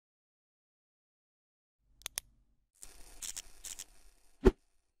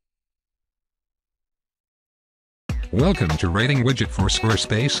Welcome to Rating-Widget for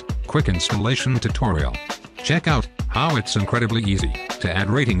Squarespace, quick installation tutorial. Check out how it's incredibly easy to add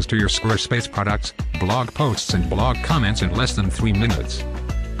ratings to your Squarespace products, blog posts and blog comments in less than 3 minutes.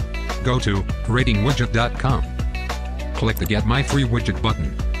 Go to RatingWidget.com. Click the Get My Free Widget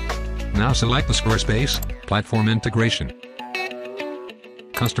button. Now select the Squarespace platform integration.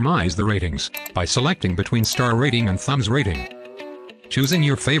 Customize the ratings by selecting between star rating and thumbs rating. Choosing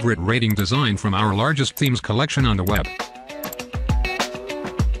your favorite rating design from our largest themes collection on the web.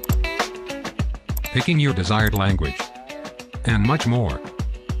 Picking your desired language. And much more.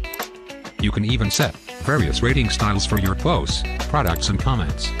 You can even set various rating styles for your posts, products and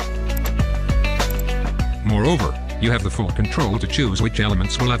comments. Moreover, you have the full control to choose which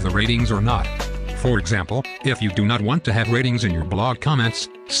elements will have the ratings or not. For example, if you do not want to have ratings in your blog comments,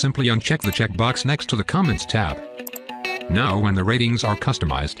 simply uncheck the checkbox next to the Comments tab. Now when the ratings are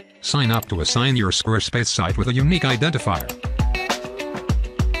customized, sign up to assign your Squarespace site with a unique identifier.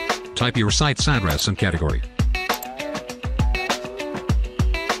 Type your site's address and category.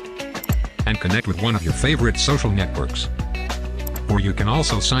 And connect with one of your favorite social networks. Or you can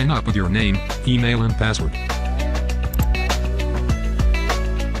also sign up with your name, email and password.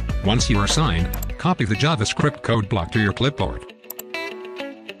 Once you are signed, copy the JavaScript code block to your clipboard.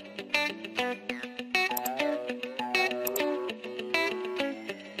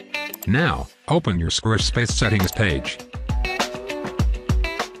 Now, open your Squarespace settings page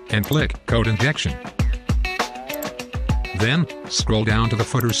and click Code Injection. Then, scroll down to the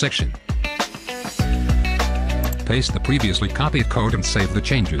footer section. Paste the previously copied code and save the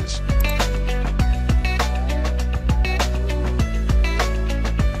changes.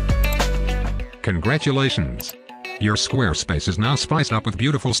 Congratulations! Your Squarespace is now spiced up with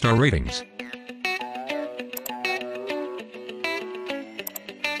beautiful star ratings.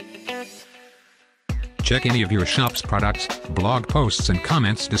 Check any of your shop's products, blog posts and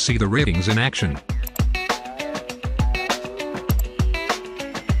comments to see the ratings in action.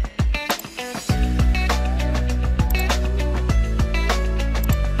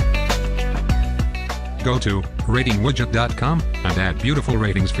 Go to RatingWidget.com and add beautiful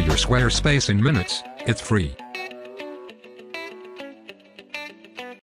ratings for your Squarespace in minutes. It's free.